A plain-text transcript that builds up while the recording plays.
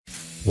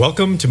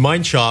Welcome to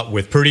Mind Shot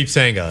with Pradeep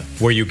Sangha,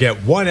 where you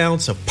get 1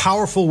 ounce of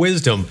powerful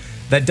wisdom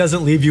that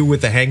doesn't leave you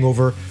with the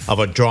hangover of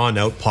a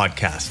drawn-out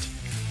podcast.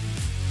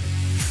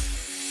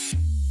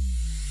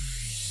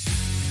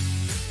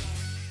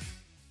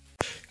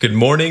 Good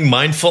morning,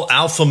 mindful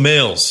alpha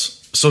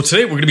males. So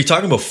today we're going to be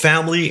talking about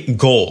family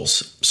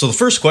goals. So the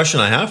first question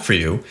I have for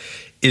you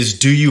is,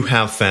 do you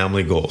have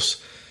family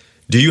goals?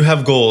 Do you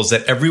have goals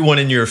that everyone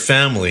in your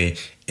family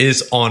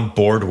is on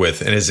board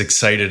with and is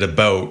excited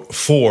about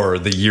for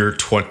the year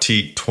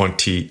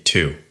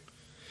 2022?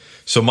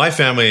 So my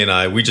family and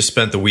I, we just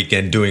spent the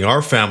weekend doing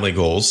our family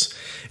goals,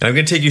 and I'm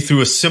going to take you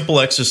through a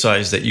simple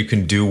exercise that you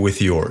can do with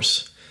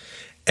yours.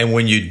 And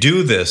when you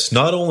do this,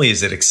 not only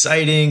is it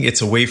exciting,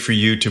 it's a way for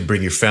you to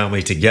bring your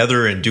family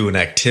together and do an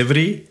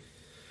activity,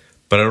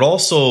 but it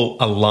also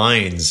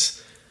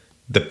aligns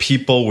the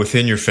people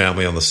within your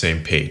family on the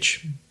same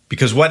page.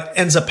 Because what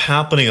ends up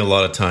happening a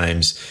lot of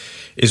times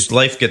is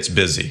life gets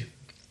busy,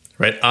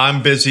 right?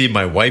 I'm busy,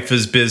 my wife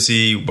is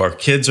busy, our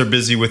kids are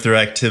busy with their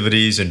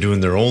activities and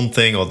doing their own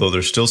thing, although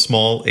they're still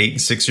small, 8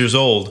 and 6 years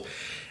old.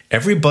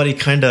 Everybody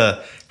kind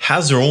of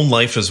has their own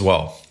life as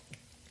well.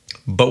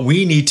 But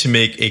we need to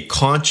make a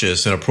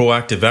conscious and a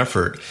proactive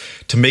effort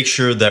to make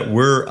sure that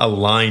we're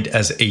aligned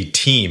as a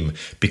team,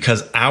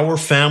 because our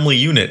family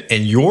unit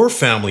and your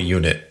family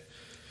unit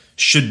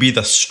should be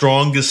the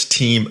strongest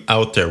team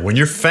out there. When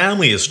your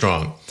family is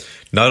strong,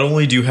 not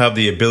only do you have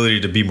the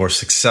ability to be more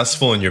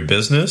successful in your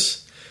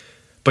business,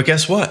 but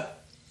guess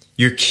what?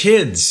 Your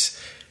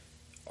kids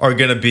are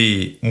going to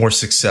be more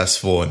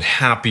successful and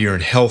happier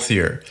and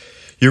healthier.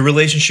 Your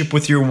relationship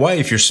with your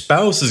wife, your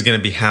spouse is going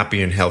to be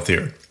happier and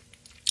healthier.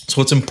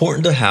 So it's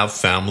important to have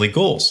family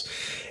goals.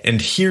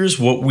 And here's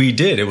what we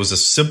did. It was a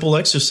simple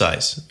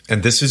exercise,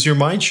 and this is your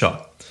mind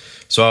shot.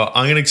 So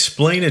I'm going to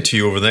explain it to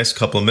you over the next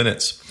couple of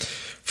minutes.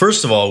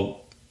 First of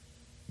all,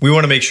 we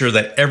want to make sure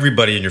that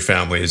everybody in your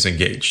family is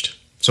engaged.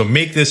 So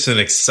make this an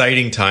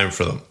exciting time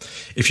for them.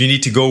 If you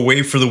need to go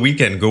away for the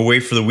weekend, go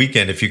away for the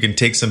weekend. If you can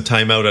take some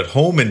time out at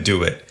home and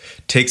do it,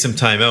 take some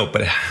time out.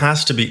 But it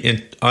has to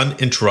be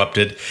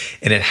uninterrupted,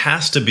 and it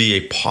has to be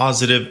a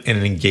positive and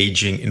an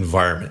engaging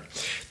environment.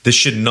 This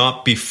should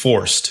not be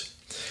forced.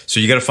 So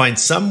you got to find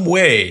some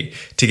way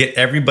to get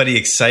everybody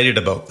excited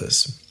about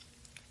this.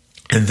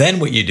 And then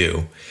what you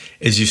do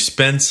is you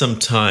spend some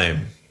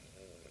time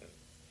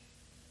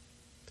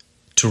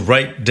to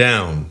write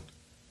down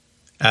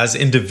as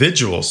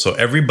individuals. So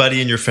everybody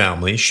in your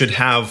family should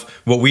have,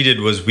 what we did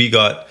was we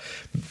got,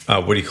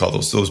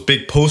 those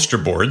big poster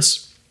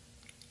boards,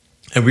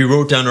 and we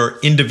wrote down our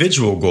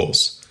individual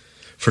goals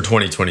for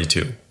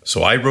 2022.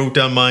 So I wrote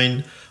down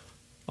mine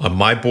on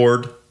my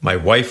board. My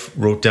wife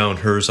wrote down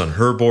hers on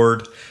her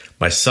board.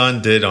 My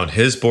son did on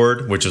his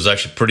board, which was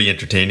actually pretty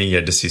entertaining. You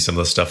had to see some of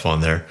the stuff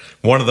on there.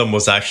 One of them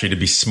was actually to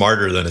be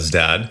smarter than his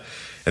dad,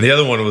 and the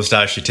other one was to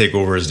actually take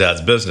over his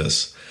dad's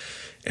business.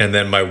 And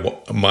then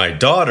my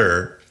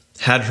daughter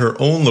had her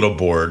own little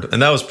board,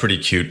 and that was pretty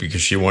cute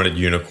because she wanted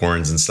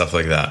unicorns and stuff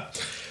like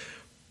that.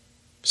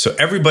 So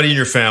everybody in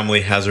your family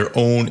has their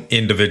own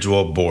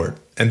individual board.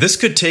 And this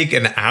could take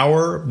an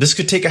hour, this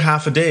could take a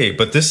half a day,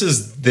 but this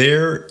is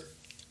their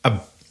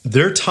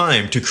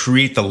time to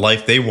create the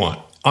life they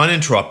want,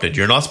 uninterrupted.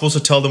 You're not supposed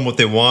to tell them what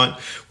they want,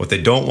 what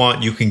they don't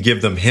want. You can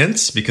give them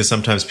hints because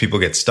sometimes people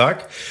get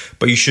stuck,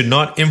 but you should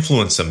not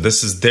influence them.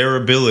 This is their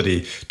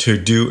ability to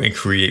do and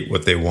create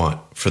what they want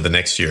for the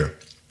next year.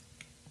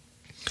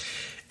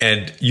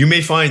 And you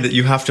may find that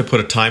you have to put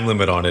a time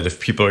limit on it if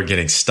people are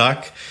getting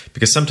stuck,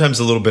 because sometimes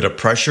a little bit of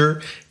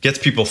pressure gets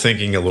people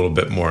thinking a little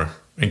bit more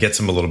and gets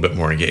them a little bit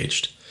more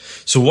engaged.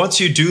 So once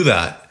you do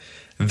that,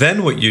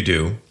 then what you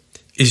do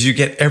is you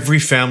get every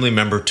family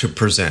member to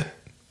present.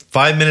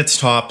 5 minutes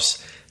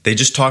tops. They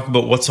just talk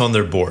about what's on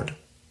their board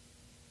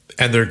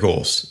and their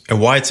goals and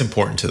why it's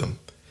important to them.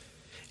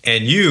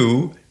 And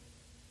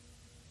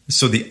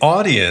so the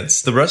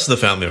audience, the rest of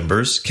the family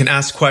members, can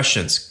ask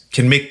questions,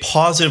 can make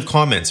positive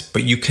comments,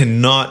 but you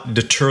cannot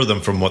deter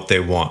them from what they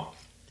want.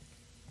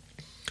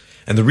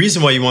 And the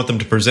reason why you want them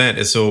to present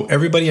is so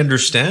everybody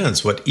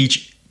understands what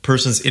each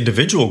person's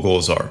individual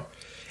goals are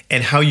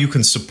and how you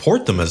can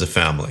support them as a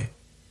family.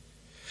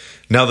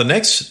 Now, the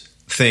next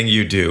thing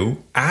you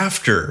do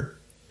after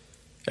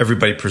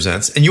everybody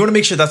presents, and you want to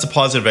make sure that's a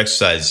positive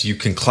exercise. You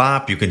can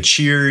clap, you can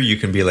cheer, you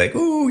can be like,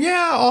 "Ooh,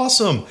 yeah,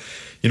 awesome."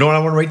 You know what? I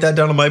want to write that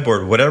down on my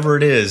board. Whatever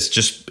it is,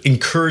 just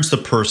encourage the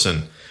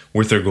person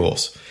with their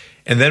goals.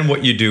 And then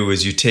what you do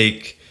is you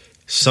take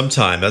some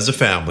time as a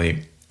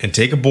family and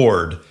take a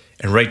board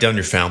and write down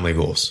your family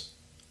goals.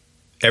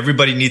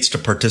 Everybody needs to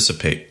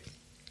participate.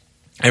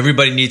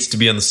 Everybody needs to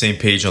be on the same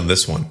page on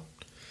this one.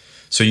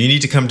 So you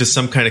need to come to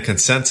some kind of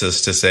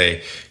consensus to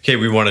say, okay,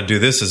 we want to do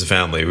this as a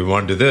family. We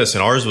want to do this.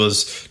 And ours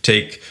was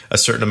take a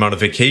certain amount of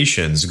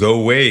vacations, go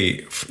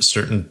away for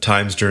certain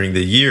times during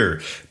the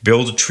year,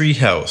 build a tree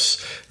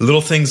house,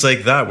 little things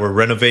like that. We're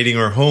renovating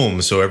our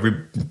home, so every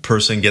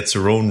person gets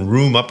their own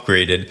room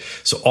upgraded.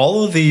 So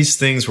all of these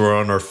things were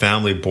on our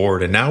family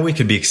board, and now we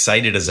can be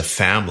excited as a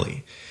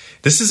family.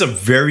 This is a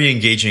very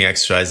engaging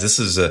exercise. This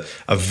is a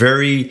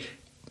very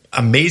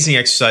amazing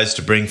exercise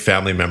to bring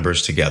family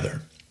members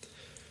together.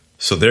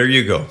 So there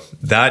you go.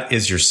 That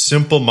is your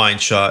simple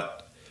mind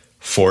shot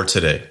for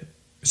today.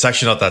 It's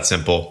actually not that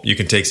simple. You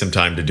can take some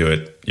time to do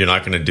it. You're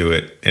not going to do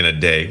it in a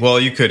day.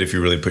 Well, you could if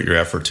you really put your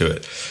effort to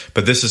it.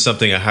 But this is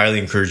something I highly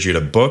encourage you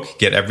to book,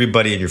 get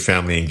everybody in your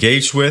family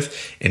engaged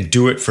with, and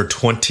do it for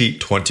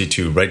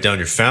 2022. Write down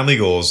your family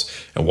goals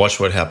and watch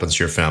what happens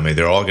to your family.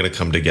 They're all going to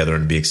come together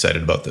and be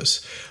excited about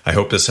this. I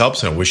hope this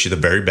helps, and I wish you the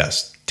very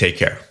best. Take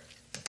care.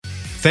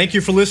 Thank you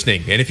for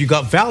listening. And if you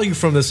got value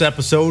from this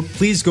episode,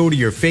 please go to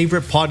your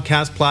favorite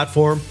podcast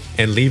platform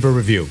and leave a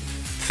review.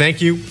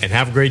 Thank you, and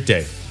have a great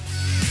day.